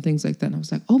dreams and things like that. And I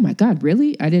was like, oh my God,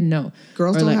 really? I didn't know.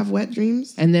 Girls don't have wet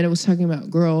dreams? And then it was talking about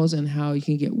girls and how you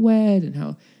can get wet and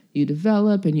how you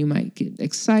develop and you might get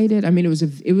excited. I mean, it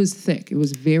was thick. It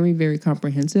was very, very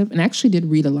comprehensive. And I actually did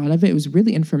read a lot of it. It was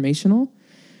really informational.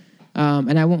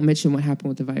 And I won't mention what happened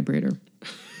with the vibrator.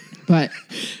 But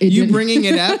bringing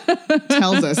it up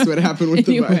tells us what happened with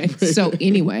the vibrator. So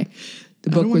anyway,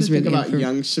 the book was really about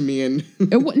young Shamian.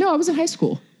 No, I was in high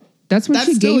school. That's when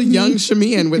she gave me young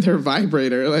Shamian with her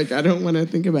vibrator. Like, I don't want to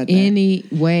think about that.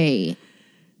 Anyway,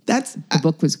 the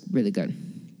book was really good.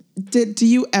 Do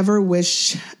you ever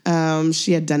wish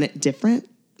she had done it different?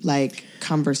 Like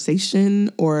conversation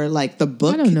or like the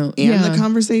book and the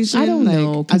conversation? I don't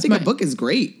know. I think a book is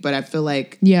great, but I feel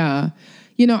like... Yeah.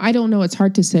 I don't know. It's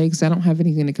hard to say because I don't have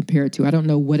anything to compare it to. I don't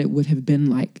know what it would have been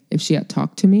like if she had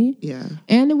talked to me. Yeah.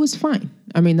 And it was fine.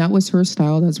 I mean, that was her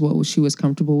style. That's what she was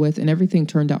comfortable with. And everything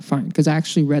turned out fine because I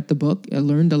actually read the book. I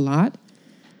learned a lot.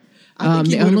 I think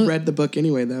you would have read the book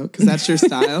anyway, though, because that's your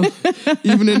style.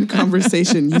 Even in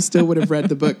conversation, you still would have read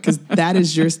the book because that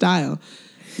is your style.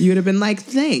 You would have been like,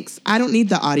 thanks. I don't need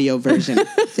the audio version.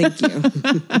 Thank you.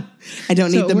 I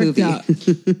don't need the movie.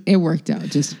 It worked out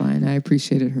just fine. I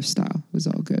appreciated her style. It was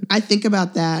all good. I think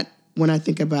about that when I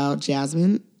think about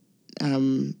Jasmine.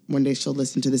 One day she'll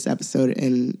listen to this episode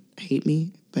and hate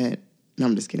me, but no,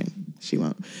 I'm just kidding. She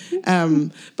won't.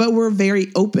 But we're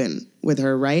very open with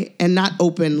her, right? And not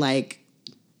open like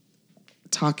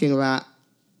talking about,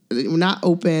 not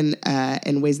open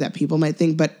in ways that people might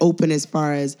think, but open as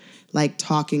far as like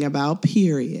talking about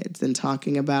periods and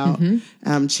talking about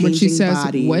changing when she says,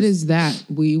 bodies. What is that?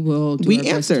 We will do our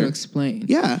best to explain.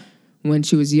 Yeah. When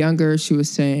she was younger, she was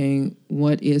saying,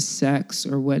 what is sex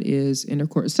or what is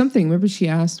intercourse? Something, remember she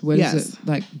asked, what is it,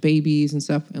 like babies and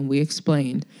stuff? And we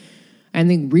explained. I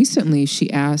think recently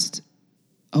she asked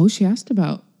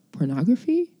about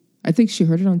pornography. I think she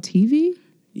heard it on TV.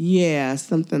 Yeah,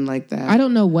 something like that. I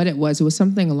don't know what it was. It was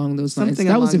something along those lines.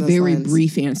 That was a very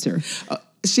brief answer.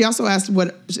 She also asked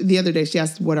the other day, she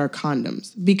asked, what are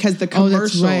condoms? Because the commercial. Oh,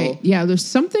 that's right. Yeah, there's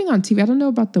something on TV. I don't know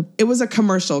about It was a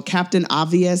commercial, Captain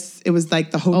Obvious. It was like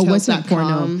the hotel. Oh, it wasn't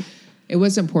porno. It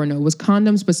wasn't porno. It was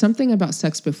condoms, but something about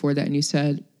sex before that. And you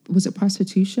said, was it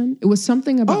prostitution? It was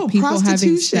something about people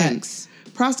having sex.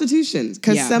 Prostitution.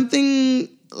 Because something...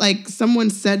 like someone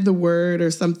said the word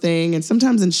or something, and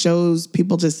sometimes in shows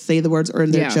people just say the words or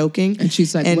they're joking. And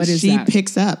she's like, what is that? And she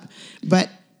picks up. But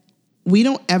we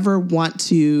don't ever want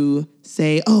to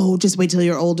say, oh, just wait till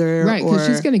you're older. Right, because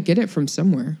she's going to get it from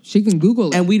somewhere. She can Google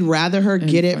it. And we'd rather her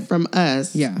get it from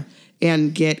us. Yeah.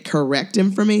 And get correct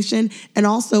information, and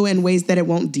also in ways that it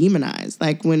won't demonize.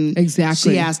 Like when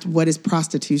she asked, what is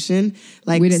prostitution?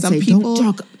 Like we didn't some say,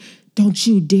 people... Don't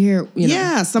you dare.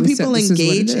 Some people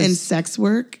engage in sex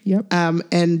work,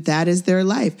 and that is their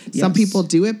life. Yes. Some people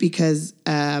do it because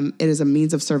it is a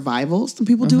means of survival. Some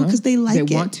people do it because they like it.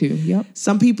 They want to, yep.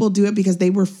 Some people do it because they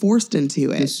were forced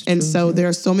into it. And so there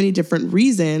are so many different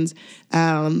reasons,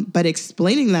 but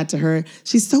explaining that to her,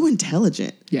 she's so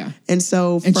intelligent. Yeah. And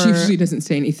so she usually doesn't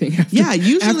say anything after. Yeah,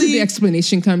 usually. After the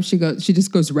explanation comes, she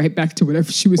just goes right back to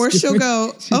whatever she was doing. Or she'll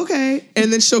go, okay,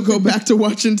 and then she'll go back to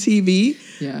watching TV.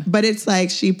 Yeah. But it's like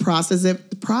she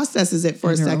processes it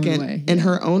for a second in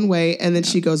her own way, and then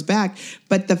she goes back.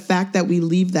 But the fact that we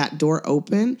leave that door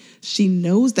open, she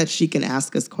knows that she can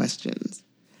ask us questions.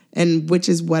 And which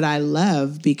is what I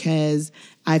love, because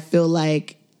I feel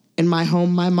like in my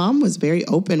home, my mom was very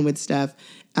open with stuff.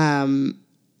 But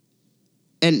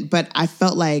I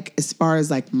felt like, as far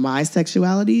as like my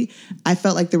sexuality, I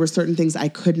felt like there were certain things I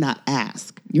could not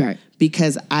ask. Right.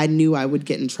 Because I knew I would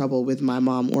get in trouble with my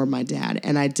mom or my dad.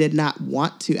 And I did not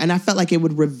want to. And I felt like it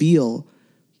would reveal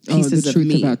pieces the truth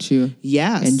of me. About you.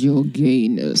 Yes. And your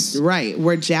gayness. Right.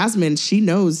 Where Jasmine, she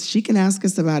knows she can ask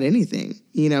us about anything.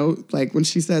 You know, like when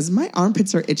she says, my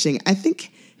armpits are itching. I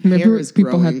think hair is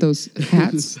people growing. had those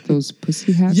hats, those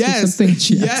pussy hats yes. or something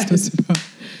she asked us about.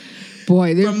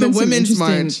 Boy, there's from been the Women's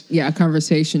March.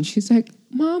 Conversation. She's like,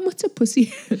 Mom, what's a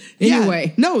pussy?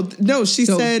 Anyway. Yeah. No, she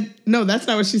said, no, that's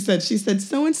not what she said. She said,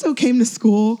 so-and-so came to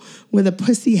school with a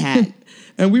pussy hat.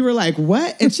 And we were like,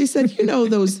 what? And she said, you know,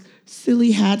 those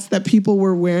silly hats that people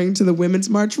were wearing to the Women's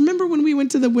March. Remember when we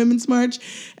went to the Women's March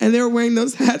and they were wearing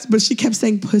those hats, but she kept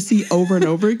saying pussy over and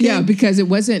over again? Yeah, because it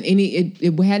wasn't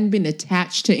it hadn't been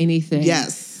attached to anything.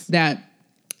 Yes. That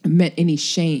meant any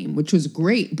shame, which was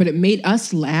great, but it made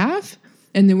us laugh.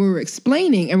 And then we were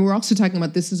explaining, and we were also talking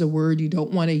about this is a word you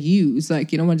don't want to use.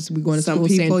 Like, you don't want to be going to school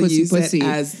saying pussy, pussy.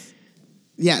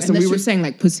 Yeah, so we were saying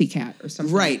like pussycat or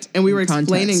something. Right. And we were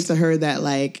explaining to her that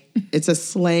like it's a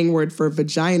slang word for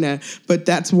vagina, but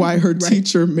that's why her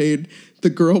teacher made the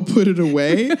girl put it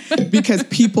away because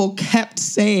people kept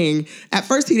saying, at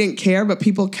first he didn't care, but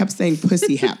people kept saying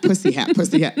pussy hat, pussy hat,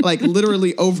 pussy hat, like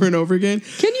literally over and over again.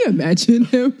 Can you imagine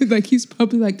him? Like he's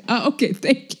probably like, oh, okay,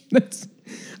 thank you.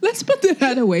 Let's put the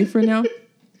hat away for now.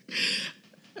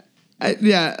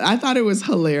 I thought it was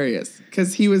hilarious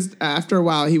because he was, after a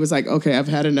while, he was like, okay, I've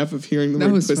had enough of hearing the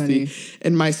word pussy funny.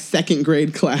 In my second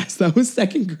grade class. That was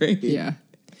second grade. Yeah.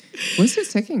 Was it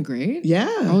second grade? Yeah.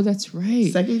 Oh, that's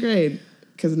right. Second grade.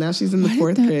 Because now she's in the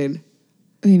fourth grade.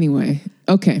 Anyway,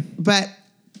 okay. But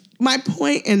my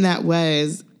point in that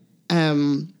was,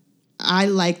 I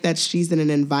like that she's in an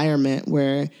environment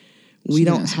where we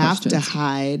don't have to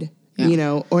hide. Yeah. You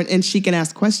know, and she can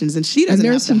ask questions, and she doesn't.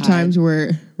 And there's some times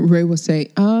where Ray will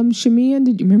say, "Shamian,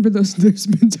 did you remember those?" There's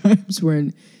been times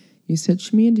when you said,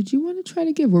 "Shamian, did you want to try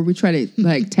to give?" Where we try to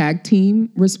like tag team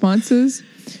responses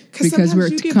because we're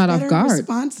caught off guard.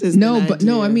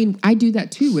 I mean, I do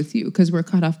that too with you because we're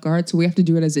caught off guard, so we have to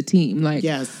do it as a team. Like,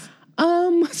 yes.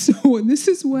 So this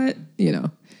is what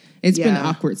It's been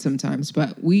awkward sometimes,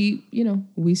 but we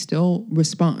still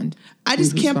respond. I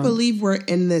just can't believe we're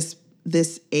in this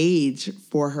age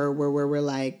for her where we're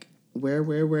like, where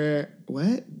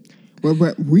what?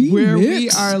 Where we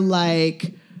are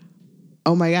like,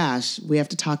 oh my gosh, we have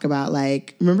to talk about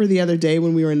like, remember the other day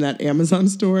when we were in that Amazon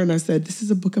store and I said, this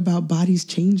is a book about bodies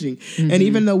changing. Mm-hmm. And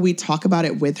even though we talk about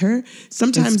it with her,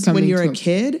 sometimes when you're a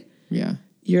kid,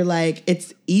 you're like,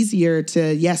 it's easier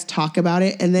to, talk about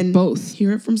it and then both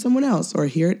hear it from someone else or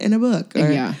hear it in a book.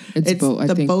 Or it's both. I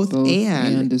think both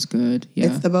and is good. Yeah.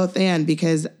 It's the both and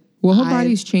because her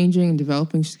body's changing and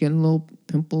developing. She's getting little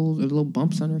pimples or little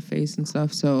bumps on her face and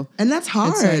stuff. So and that's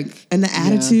hard. Like, and the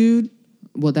attitude. Yeah.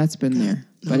 Well, that's been there.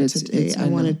 But it's I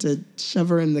wanted to shove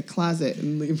her in the closet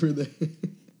and leave her there.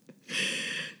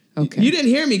 Okay. You didn't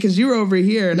hear me because you were over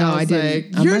here. And I was like,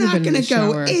 you're not going to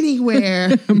go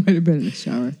anywhere. I might have been in the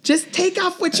shower. Just take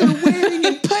off what you're wearing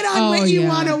and put on what you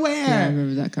want to wear. Yeah, I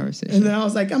remember that conversation. And then I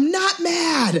was like, I'm not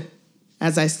mad.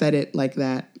 As I said it like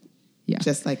that. Yeah.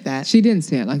 Just like that. She didn't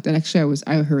say it like that. Actually,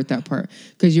 I heard that part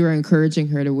because you were encouraging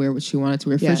her to wear what she wanted to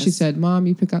wear. First, she said, Mom,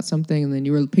 you pick out something. And then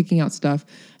you were picking out stuff.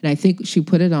 And I think she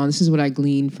put it on. This is what I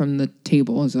gleaned from the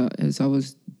table as I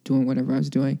was doing whatever I was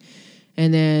doing.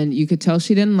 And then you could tell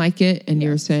she didn't like it. And you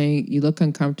were saying, you look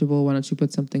uncomfortable. Why don't you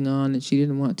put something on? And she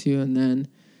didn't want to. And then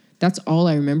that's all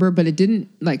I remember. But it didn't,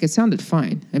 it sounded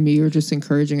fine. I mean, you were just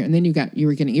encouraging her. And then you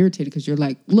were getting irritated because you're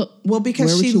like, look. Well,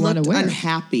 because she looked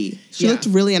unhappy. She looked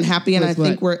really unhappy. And I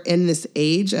think we're in this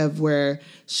age of where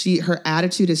her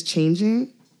attitude is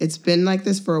changing. It's been like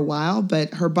this for a while,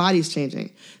 but her body's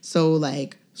changing. So,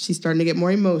 she's starting to get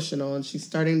more emotional and she's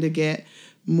starting to get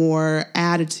more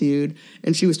attitude,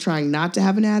 and she was trying not to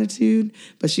have an attitude,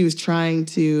 but she was trying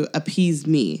to appease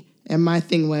me. And my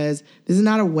thing was, this is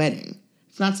not a wedding.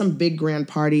 It's not some big grand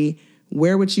party.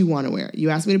 Wear what you want to wear.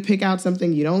 You asked me to pick out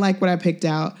something. You don't like what I picked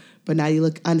out, but now you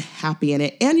look unhappy in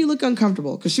it, and you look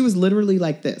uncomfortable because she was literally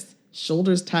like this,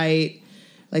 shoulders tight.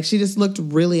 She just looked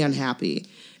really unhappy.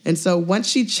 And so once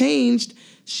she changed,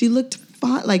 she looked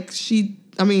fine.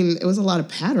 It was a lot of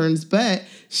patterns, but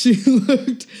she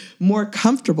looked more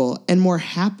comfortable and more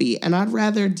happy. And I'd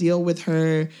rather deal with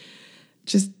her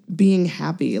just being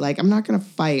happy. I'm not going to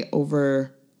fight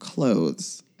over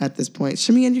clothes at this point.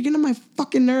 Shamian, you're getting on my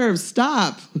fucking nerves.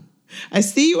 Stop. I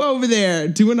see you over there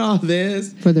doing all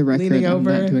this. For the record, I'm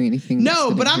not doing anything.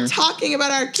 No, but I'm talking about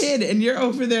our kid, and you're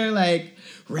over there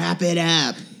wrap it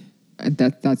up.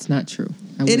 That's not true.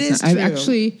 It is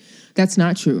true. That's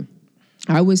not true.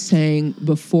 I was saying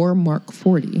before Mark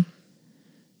 40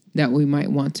 that we might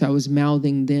want to. I was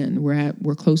mouthing then.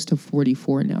 We're close to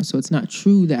 44 now, so it's not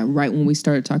true that right when we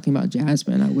started talking about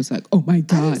Jasmine, I was like, oh my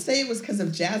God. I didn't say it was because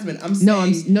of Jasmine. I'm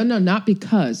saying not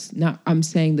because. I'm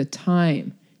saying the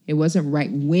time. It wasn't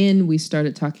right when we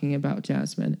started talking about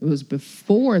Jasmine. It was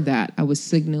before that. I was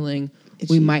signaling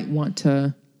we might want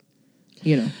to,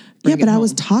 Yeah, but I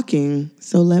was talking,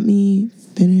 so let me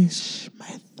finish my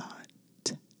thought.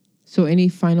 So any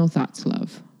final thoughts,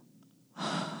 love?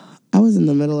 I was in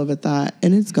the middle of a thought,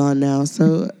 and it's gone now,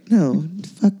 so no,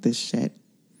 fuck this shit.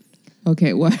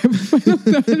 Okay, well, I have a final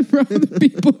thought for other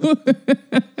people.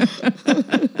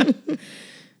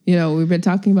 We've been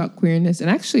talking about queerness, and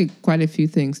actually quite a few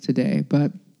things today,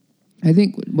 but I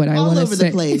think what I want to say... All over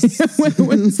the place. What I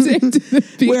want to say to the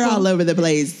people... We're all over the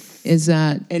place. Is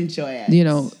that... Enjoy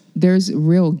it. There's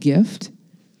real gift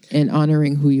in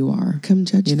honoring who you are. Come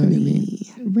judge for me. What I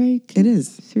mean? Ray, it is.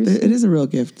 Seriously? It is a real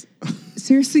gift.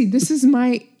 seriously, this is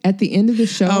at the end of the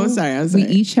show. Oh, I'm sorry. We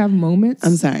each have moments.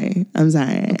 I'm sorry.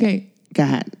 Okay. Go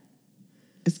ahead.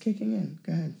 It's kicking in.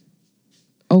 Go ahead.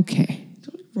 Okay.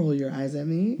 Don't roll your eyes at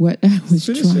me. What I was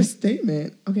Finish your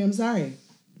statement. Okay, I'm sorry.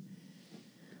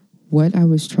 What I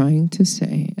was trying to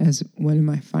say as one of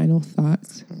my final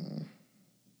thoughts.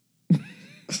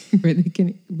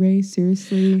 Ray,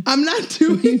 seriously? I'm not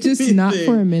doing Can you just anything. not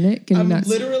for a minute? Can you not? I'm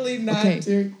literally not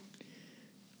doing...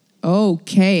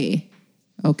 Okay,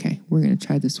 we're going to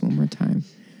try this one more time.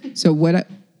 So what I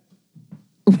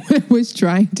was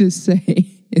trying to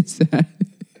say is that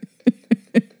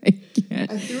I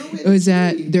can't. It was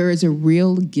that there is a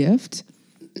real gift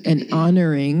in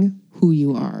honoring who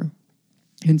you are.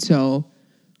 And so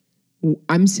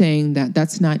I'm saying that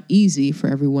that's not easy for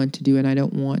everyone to do, and I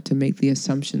don't want to make the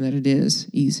assumption that it is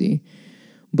easy.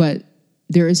 But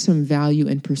there is some value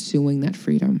in pursuing that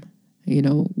freedom. You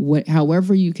know,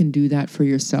 however you can do that for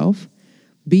yourself,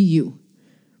 be you.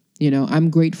 You know, I'm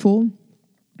grateful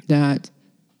that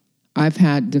I've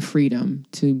had the freedom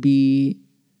to be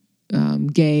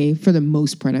gay for the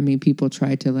most part. I mean, people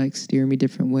tried to like steer me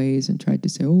different ways and tried to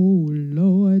say, "Oh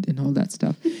Lord," and all that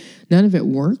stuff. None of it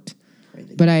worked.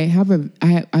 But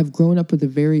I've grown up with a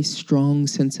very strong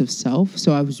sense of self,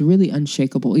 so I was really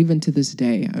unshakable, even to this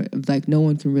day. Like no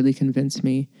one can really convince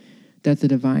me that the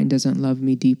divine doesn't love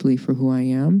me deeply for who I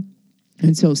am.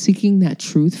 And so seeking that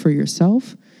truth for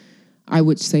yourself, I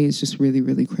would say is just really,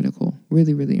 really critical,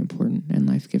 really, really important and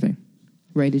life-giving.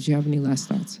 Ray, did you have any last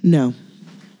thoughts? No.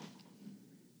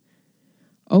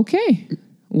 Okay.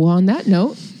 Well, on that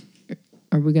note,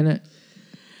 are we going to...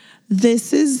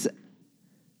 This is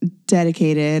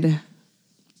dedicated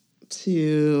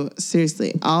to,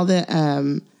 seriously, all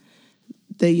the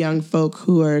young folk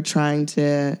who are trying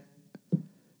to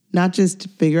not just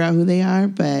figure out who they are,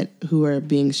 but who are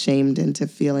being shamed into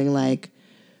feeling like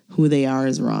who they are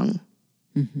is wrong.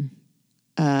 Mm-hmm.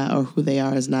 Or who they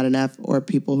are is not enough, or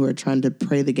people who are trying to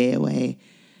pray the gay away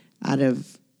out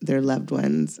of their loved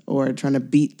ones, or trying to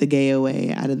beat the gay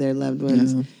away out of their loved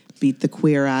ones, beat the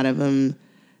queer out of them.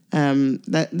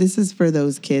 That this is for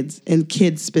those kids, and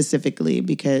kids specifically,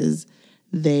 because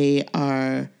they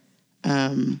are,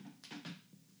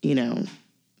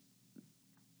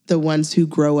 the ones who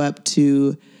grow up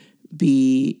to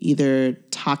be either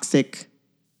toxic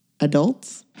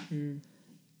adults,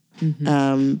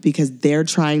 because they're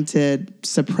trying to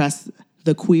suppress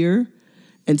the queer,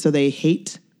 and so they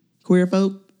hate queer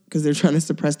folk because they're trying to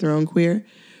suppress their own queer.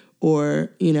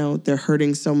 Or, they're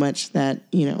hurting so much that,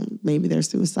 maybe they're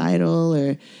suicidal,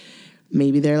 or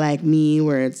maybe they're like me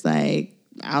where it's like,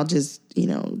 I'll just,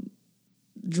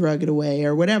 drug it away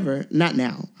or whatever. Not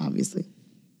now, obviously.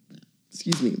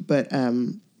 Excuse me. But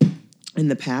in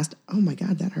the past, oh my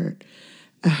God, that hurt.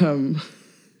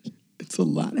 It's a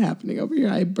lot happening over here.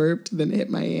 I burped, then it hit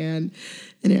my hand,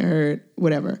 and it hurt,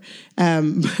 whatever.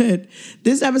 But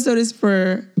this episode is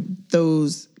for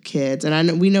those kids.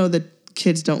 And we know that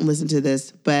kids don't listen to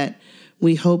this, but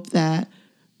we hope that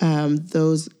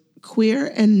those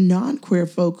queer and non-queer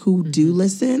folk who do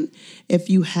listen, if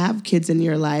you have kids in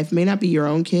your life, may not be your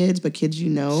own kids, but kids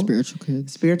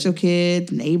spiritual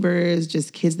kids, neighbors,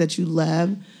 just kids that you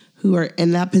love who are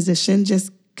in that position,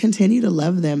 just continue to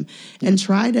love them and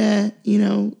try to,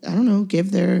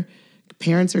 give their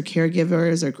parents or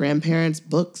caregivers or grandparents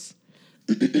books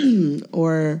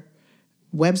or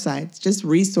websites, just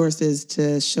resources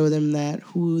to show them that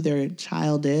who their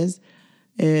child is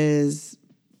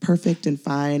perfect and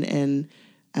fine, and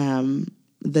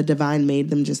the divine made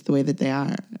them just the way that they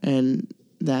are, and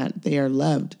that they are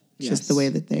loved just the way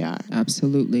that they are.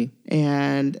 Absolutely.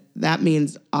 And that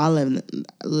means all of them,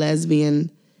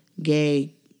 lesbian,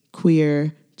 gay,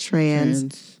 queer,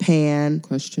 trans, pan,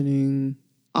 questioning,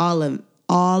 all of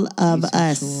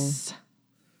us.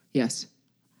 Yes.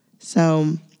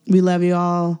 So we love you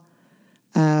all.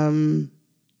 Go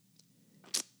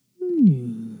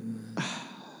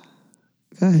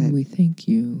ahead. And we thank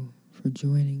you for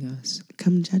joining us.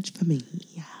 Come judge for me.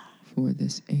 For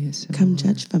this ASMR. Come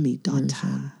judge for me,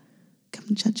 daughter.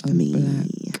 Come judge for me.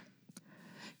 Black,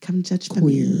 come judge for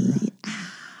queer, me.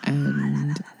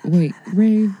 And wait,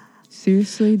 Ray,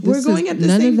 seriously? We're going at the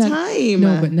same time.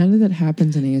 No, but none of that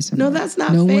happens in ASMR. No, that's not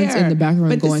fair. fair. No one's in the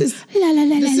background going, this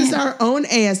is our own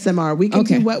ASMR. We can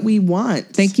do what we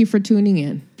want. Thank you for tuning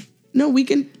in. No, we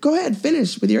can go ahead,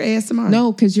 finish with your ASMR.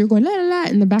 No, because you're going la la la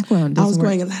in the background. I was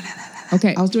going la la la la.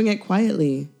 Okay. I was doing it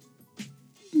quietly.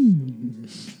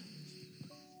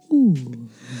 Ooh.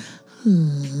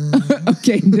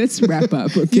 Okay, let's wrap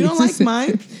up. Okay, you don't like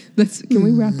mine? Can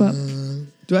we wrap up?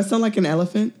 Do I sound like an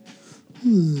elephant?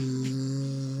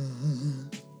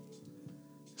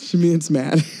 Shamia's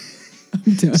mad.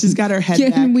 I'm done. She's got her head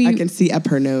back. I can see up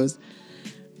her nose.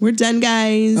 We're done,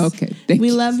 guys. Okay.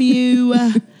 We love you.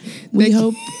 We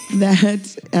hope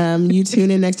that you tune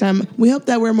in next time. We hope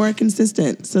that we're more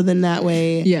consistent. So then that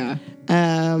way,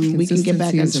 we can get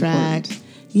back on track. Important.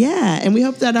 Yeah. And we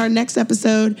hope that our next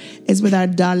episode is with our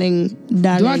darling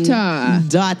daughter.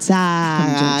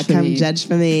 Come judge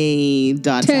for me,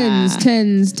 daughter.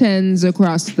 Tens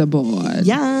across the board.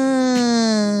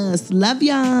 Yes. Love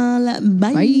y'all.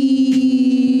 Bye.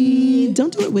 Bye.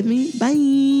 Don't do it with me.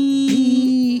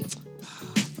 Bye.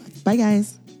 Bye,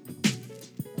 guys.